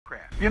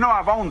You know,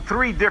 I've owned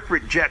 3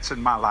 different jets in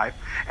my life,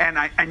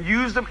 and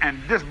used them and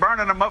just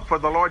burning them up for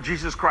the Lord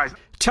Jesus Christ.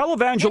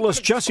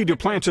 Televangelist Jesse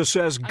Duplantis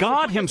says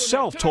God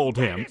himself told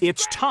him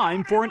it's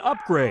time for an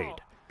upgrade.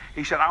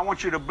 He said, I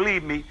want you to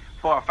believe me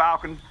for a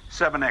Falcon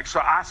 7X.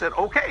 So I said,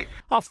 okay.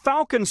 A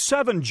Falcon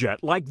 7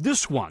 jet like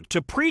this one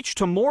to preach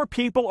to more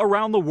people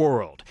around the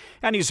world.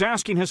 And he's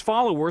asking his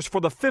followers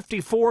for the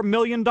 $54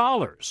 million.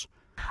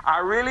 I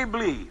really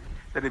believe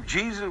that if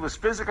Jesus was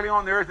physically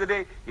on the earth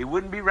today, he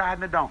wouldn't be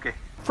riding a donkey.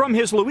 From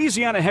his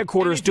Louisiana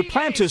headquarters,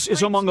 Duplantis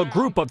is among a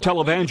group of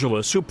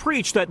televangelists who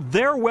preach that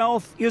their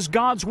wealth is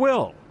God's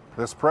will.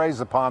 This preys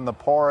upon the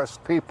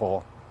poorest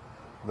people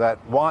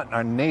that want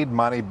and need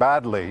money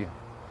badly,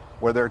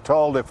 where they're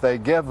told if they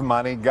give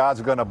money,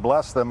 God's going to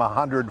bless them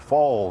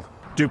 100-fold.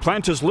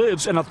 Duplantis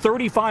lives in a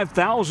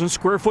 35,000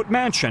 square foot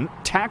mansion,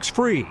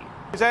 tax-free.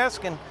 He's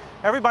asking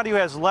everybody who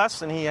has less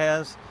than he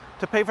has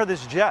to pay for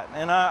this jet,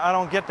 and I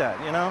don't get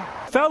that, you know?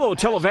 Fellow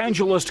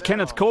televangelist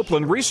Kenneth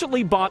Copeland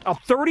recently bought a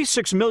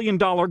 $36 million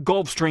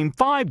Gulfstream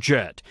 5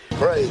 jet.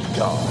 Praise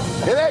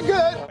God. Isn't that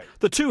good?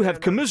 The two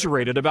have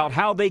commiserated about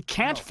how they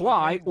can't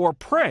fly or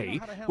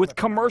pray with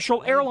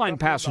commercial airline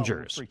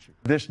passengers.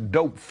 This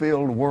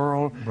dope-filled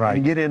world, right?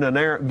 And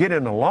get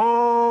in a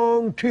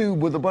long tube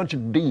with a bunch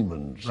of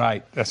demons.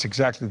 Right. That's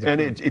exactly the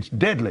And it's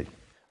deadly.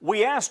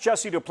 We asked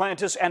Jesse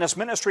Duplantis and his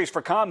ministries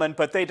for comment,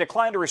 but they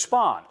declined to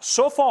respond.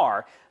 So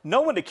far,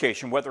 no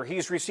indication whether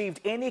he's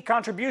received any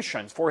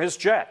contributions for his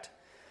jet.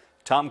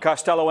 Tom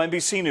Costello,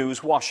 NBC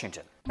News,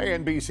 Washington. Hey,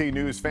 NBC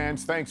News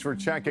fans, thanks for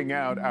checking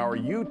out our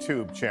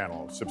YouTube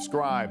channel.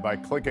 Subscribe by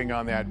clicking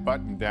on that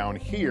button down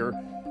here,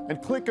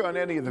 and click on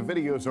any of the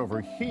videos over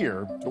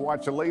here to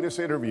watch the latest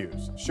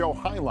interviews, show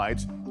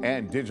highlights,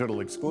 and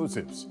digital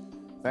exclusives.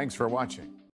 Thanks for watching.